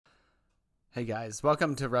Hey guys,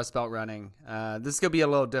 welcome to Rust Belt Running. This is going to be a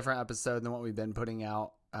little different episode than what we've been putting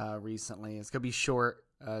out recently. It's going to be short.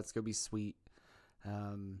 It's going to be sweet.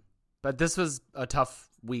 But this was a tough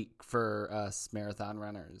week for us marathon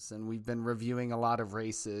runners, and we've been reviewing a lot of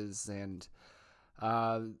races. And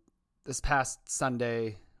this past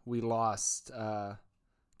Sunday, we lost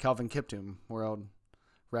Kelvin Kiptum, world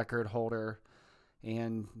record holder,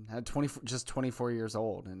 and had 24 years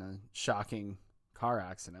old in a shocking car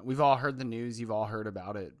accident. We've all heard the news. You've all heard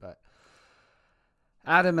about it, but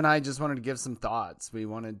Adam and I just wanted to give some thoughts. We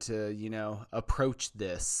wanted to, approach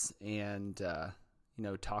this and,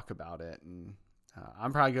 talk about it. And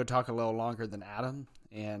I'm probably going to talk a little longer than Adam.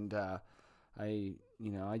 And I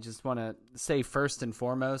just want to say first and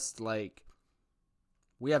foremost,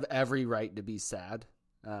 we have every right to be sad.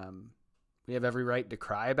 We have every right to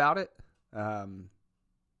cry about it.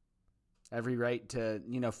 Every right to,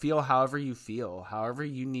 feel however you feel, however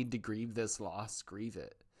you need to grieve this loss, grieve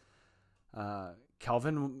it.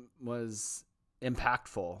 Kelvin was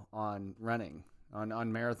impactful on running,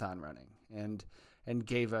 on marathon running, and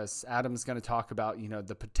gave us, Adam's going to talk about,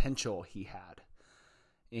 the potential he had.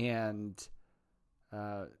 And,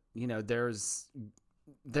 there's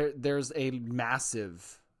a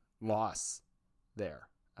massive loss there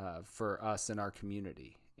for us in our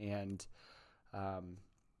community. And,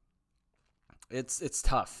 It's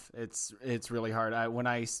tough. It's really hard. When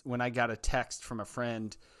I got a text from a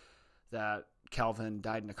friend that Kelvin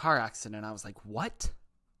died in a car accident, I was like, what?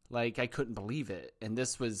 I couldn't believe it. And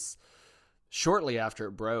this was shortly after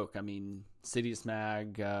it broke. I mean, Citius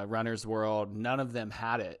Mag, Runner's World, none of them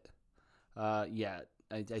had it yet.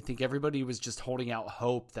 I think everybody was just holding out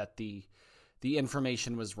hope that the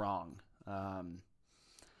information was wrong.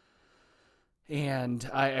 And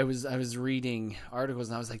I was reading articles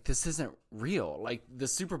and I was like, this isn't real. The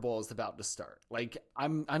Super Bowl is about to start.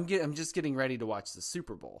 I'm just getting ready to watch the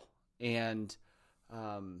Super Bowl. And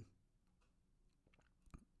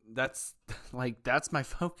that's my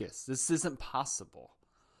focus. This isn't possible.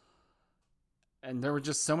 And there were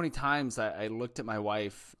just so many times I looked at my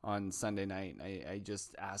wife on Sunday night and I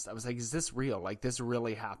just asked, I was like, is this real? This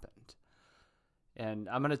really happened? And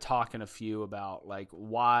I'm going to talk in a few about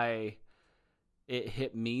why it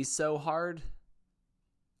hit me so hard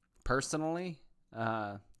personally.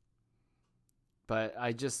 But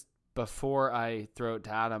before I throw it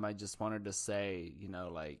to Adam, I just wanted to say,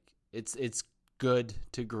 it's good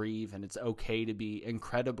to grieve and it's okay to be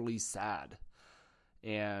incredibly sad.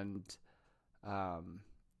 And,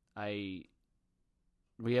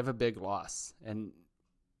 we have a big loss, and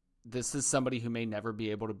this is somebody who may never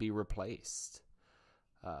be able to be replaced.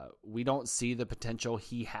 We don't see the potential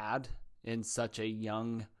he had in such a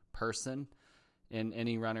young person in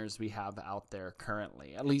any runners we have out there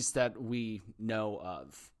currently, at least that we know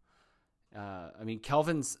of.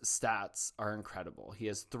 Kelvin's stats are incredible. He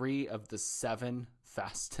has 3 of the 7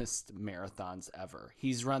 fastest marathons ever.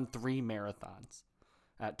 He's run 3 marathons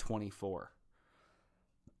at 24.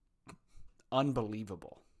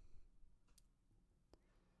 Unbelievable.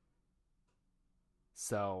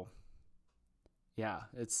 So, yeah,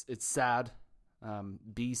 it's sad.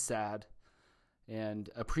 Be sad and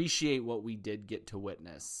appreciate what we did get to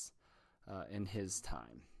witness in his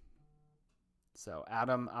time. So,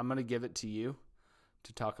 Adam, I'm going to give it to you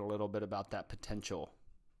to talk a little bit about that potential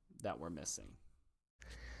that we're missing.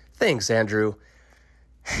 Thanks, Andrew.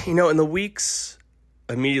 In the weeks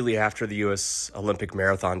immediately after the U.S. Olympic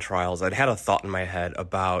marathon trials, I'd had a thought in my head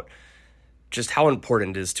about just how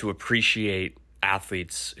important it is to appreciate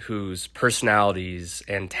athletes whose personalities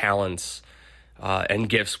and talents and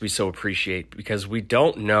gifts we so appreciate, because we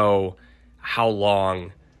don't know how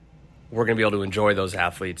long we're going to be able to enjoy those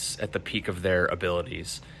athletes at the peak of their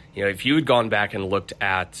abilities. If you had gone back and looked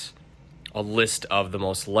at a list of the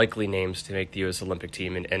most likely names to make the U.S. Olympic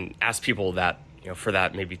team and asked people that, for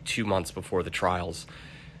that maybe 2 months before the trials,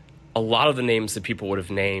 a lot of the names that people would have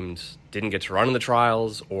named didn't get to run in the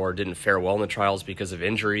trials or didn't fare well in the trials because of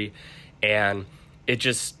injury. And it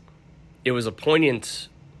was a poignant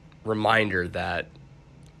reminder that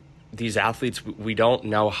these athletes, we don't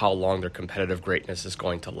know how long their competitive greatness is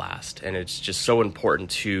going to last. And it's just so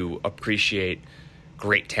important to appreciate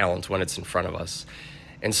great talent when it's in front of us.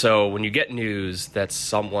 And so when you get news that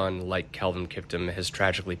someone like Kelvin Kiptum has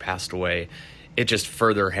tragically passed away, it just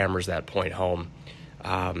further hammers that point home.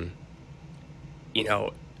 When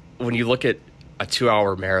you look at a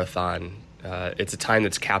 2-hour marathon, it's a time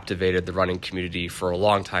that's captivated the running community for a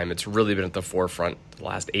long time. It's really been at the forefront the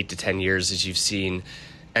last 8 to 10 years as you've seen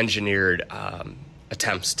engineered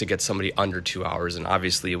attempts to get somebody under 2 hours. And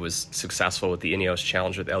obviously it was successful with the Ineos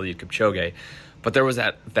Challenge with Eliud Kipchoge. But there was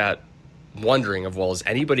that wondering of, well, is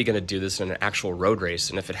anybody going to do this in an actual road race?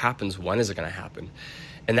 And if it happens, when is it going to happen?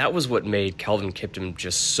 And that was what made Kelvin Kiptum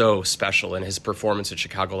just so special, and his performance at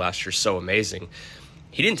Chicago last year so amazing.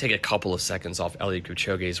 He didn't take a couple of seconds off Eliud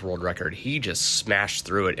Kipchoge's world record. He just smashed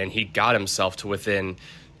through it, and he got himself to within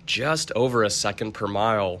just over a second per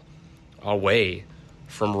mile away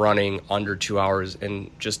from running under 2 hours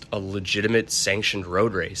in just a legitimate sanctioned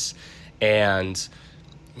road race. And,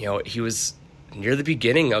 he was near the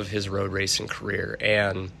beginning of his road racing career.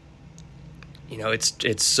 And,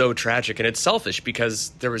 it's so tragic, and it's selfish because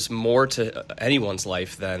there was more to anyone's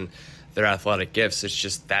life than their athletic gifts. It's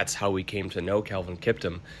just that's how we came to know Kelvin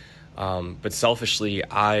Kiptum. But selfishly,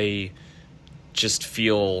 I just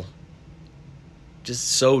feel just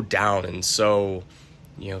so down and so,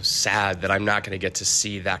 sad that I'm not going to get to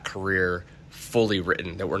see that career fully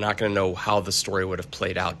written, that we're not going to know how the story would have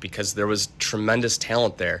played out, because there was tremendous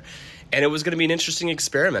talent there. And it was going to be an interesting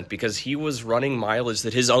experiment because he was running mileage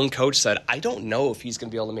that his own coach said, I don't know if he's going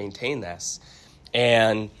to be able to maintain this.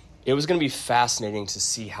 And it was going to be fascinating to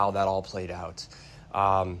see how that all played out.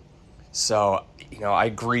 So, I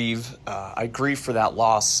grieve for that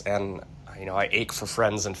loss, and, I ache for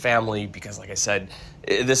friends and family because, like I said,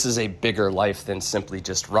 this is a bigger life than simply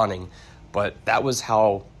just running. But that was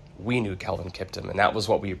how we knew Kelvin Kiptum, and that was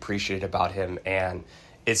what we appreciated about him. And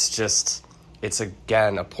it's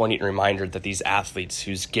again a poignant reminder that these athletes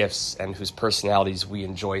whose gifts and whose personalities we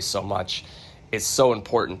enjoy so much, it's so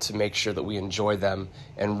important to make sure that we enjoy them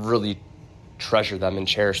and really treasure them and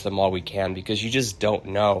cherish them while we can, because you just don't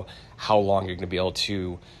know how long you're going to be able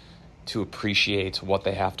to appreciate what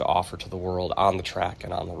they have to offer to the world on the track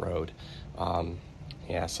and on the road.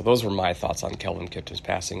 So those were my thoughts on Kelvin Kiptum's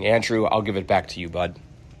passing. Andrew, I'll give it back to you, bud.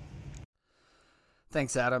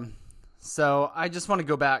 Thanks, Adam. So I just want to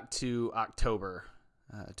go back to October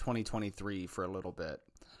 2023 for a little bit.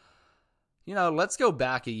 Let's go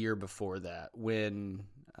back a year before that when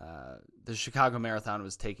the Chicago Marathon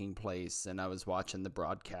was taking place, and I was watching the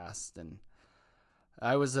broadcast, and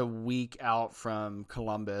I was a week out from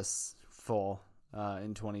Columbus full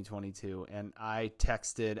in 2022, and I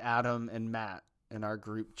texted Adam and Matt in our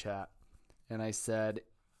group chat, and I said,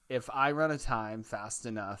 if I run a time fast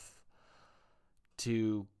enough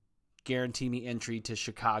to guarantee me entry to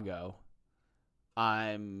Chicago,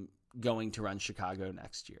 I'm going to run Chicago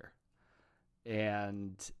next year.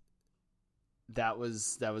 And that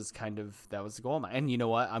was the goal of mine. And you know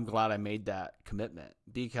what? I'm glad I made that commitment,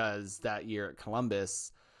 because that year at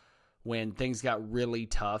Columbus, when things got really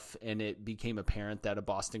tough and it became apparent that a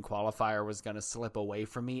Boston qualifier was going to slip away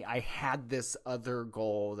from me, I had this other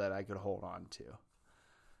goal that I could hold on to.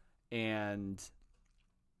 And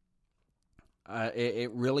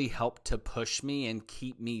it really helped to push me and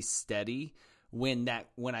keep me steady when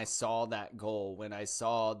I saw that goal, when I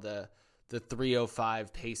saw the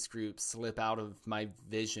 3:05 pace group slip out of my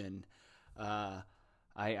vision. I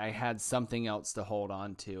had something else to hold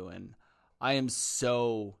on to, and I am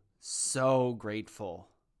so grateful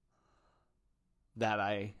that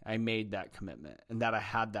I made that commitment and that I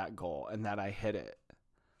had that goal and that I hit it.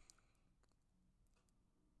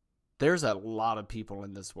 There's a lot of people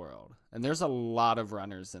in this world, and there's a lot of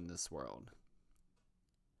runners in this world,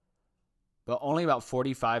 but only about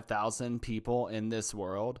 45,000 people in this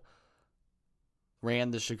world ran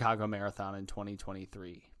the Chicago Marathon in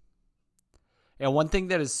 2023. And one thing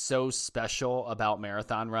that is so special about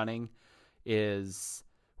marathon running is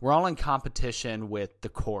we're all in competition with the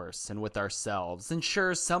course and with ourselves. And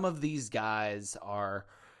sure, some of these guys are,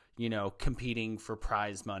 competing for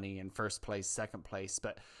prize money in first place, second place,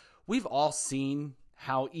 but we've all seen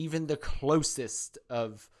how even the closest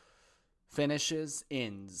of finishes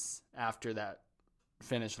ends after that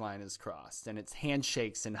finish line is crossed, and it's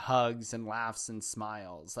handshakes and hugs and laughs and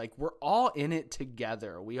smiles. Like, we're all in it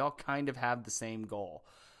together. We all kind of have the same goal.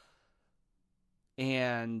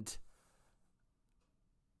 And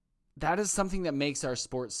that is something that makes our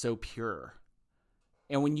sport so pure.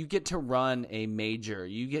 And when you get to run a major,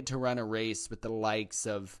 you get to run a race with the likes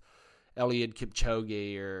of Eliud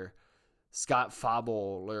Kipchoge or Scott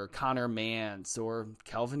Fauble or Connor Mance or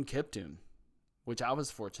Kelvin Kiptum, which I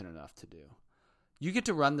was fortunate enough to do. You get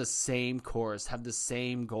to run the same course, have the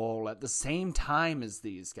same goal at the same time as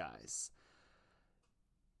these guys.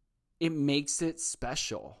 It makes it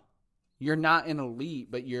special. You're not an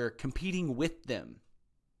elite, but you're competing with them.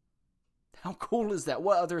 How cool is that?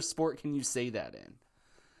 What other sport can you say that in?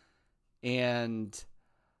 And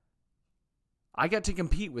I got to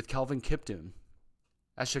compete with Kelvin Kiptum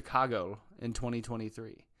at Chicago in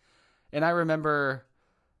 2023. And I remember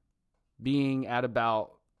being at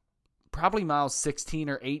about probably miles 16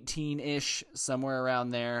 or 18-ish, somewhere around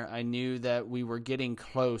there, I knew that we were getting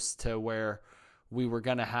close to where we were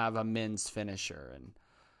going to have a men's finisher. And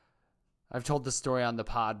I've told the story on the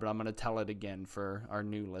pod, but I'm going to tell it again for our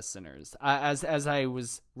new listeners. As I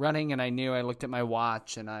was running and I knew, I looked at my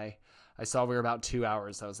watch and I saw we were about 2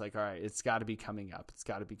 hours. I was like, all right, it's got to be coming up. It's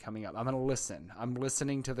got to be coming up. I'm going to listen. I'm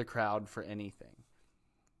listening to the crowd for anything.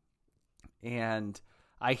 And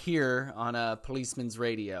I hear on a policeman's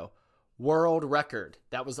radio, world record.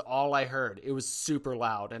 That was all I heard. It was super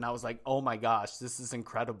loud. And I was like, oh my gosh, this is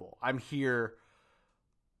incredible. I'm here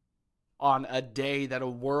on a day that a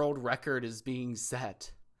world record is being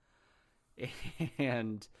set.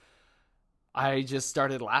 And I just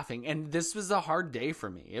started laughing. And this was a hard day for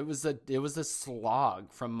me. It was a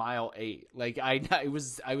slog from mile 8. Like I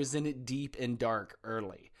was in it deep and dark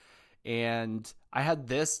early. And I had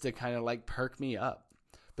this to kind of like perk me up.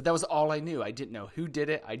 But that was all I knew. I didn't know who did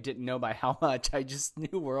it. I didn't know by how much. I just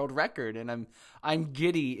knew world record. And I'm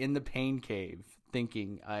giddy in the pain cave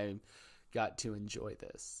thinking I got to enjoy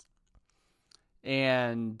this.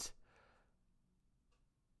 And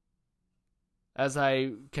as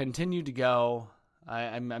I continue to go,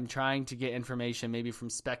 I'm trying to get information maybe from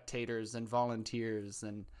spectators and volunteers.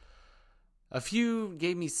 And a few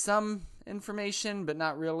gave me some information, but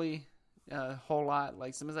not really a whole lot.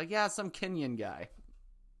 Like someone's like, yeah, some Kenyan guy.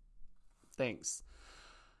 Thanks.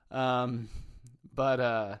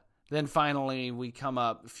 But then finally we come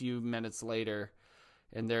up a few minutes later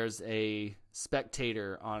and there's a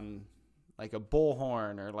spectator on like a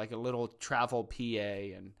bullhorn or like a little travel PA.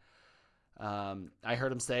 And I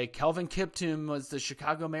heard him say, Kelvin Kiptum was the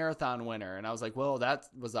Chicago Marathon winner. And I was like, well, that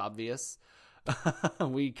was obvious.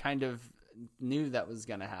 We kind of knew that was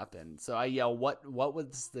going to happen. So I yell, what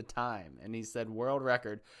was the time? And he said, world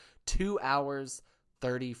record, 2 hours,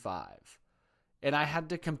 35. And I had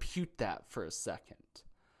to compute that for a second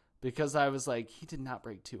because I was like, he did not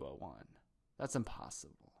break 2:01. That's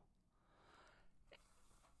impossible.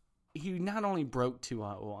 He not only broke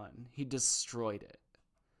 2:01, he destroyed it.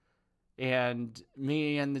 And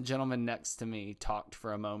me and the gentleman next to me talked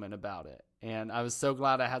for a moment about it. And I was so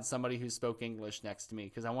glad I had somebody who spoke English next to me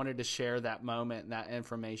because I wanted to share that moment and that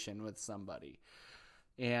information with somebody.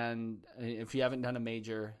 And if you haven't done a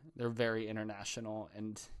major, they're very international,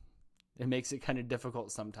 and it makes it kind of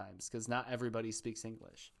difficult sometimes because not everybody speaks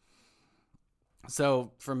English.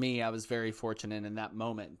 So for me, I was very fortunate in that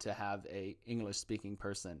moment to have a English-speaking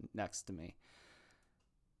person next to me.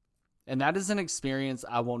 And that is an experience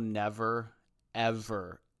I will never,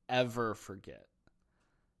 ever, ever forget.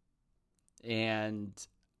 And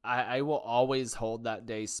I will always hold that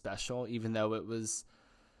day special, even though it was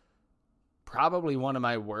probably one of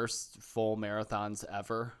my worst full marathons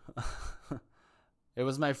ever. It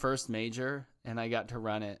was my first major, and I got to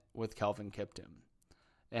run it with Kelvin Kiptum.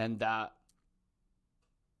 And that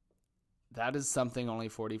is something only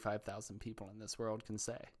 45,000 people in this world can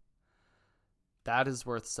say. That is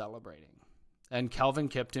worth celebrating. And Kelvin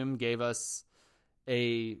Kiptum gave us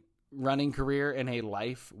a running career and a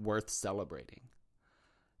life worth celebrating.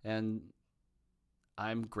 And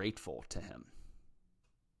I'm grateful to him.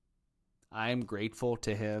 I'm grateful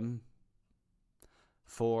to him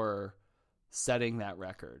for setting that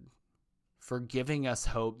record, for giving us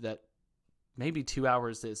hope that maybe 2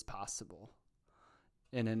 hours is possible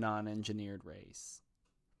in a non-engineered race.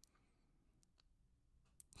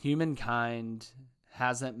 Humankind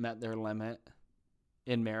hasn't met their limit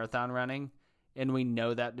in marathon running, and we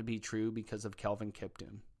know that to be true because of Kelvin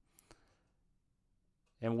Kiptum.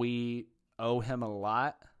 And we owe him a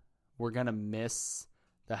lot. We're going to miss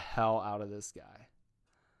the hell out of this guy.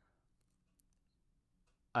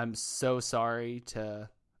 I'm so sorry to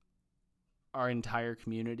our entire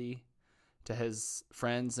community, to his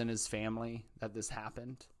friends and his family that this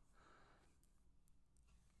happened.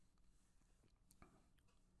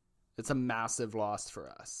 It's a massive loss for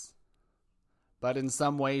us. But in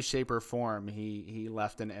some way, shape, or form, he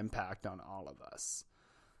left an impact on all of us.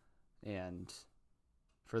 And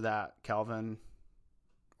for that, Kelvin,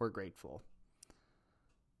 we're grateful.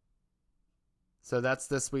 So that's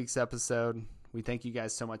this week's episode. We thank you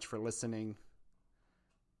guys so much for listening.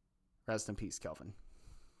 Rest in peace, Kelvin.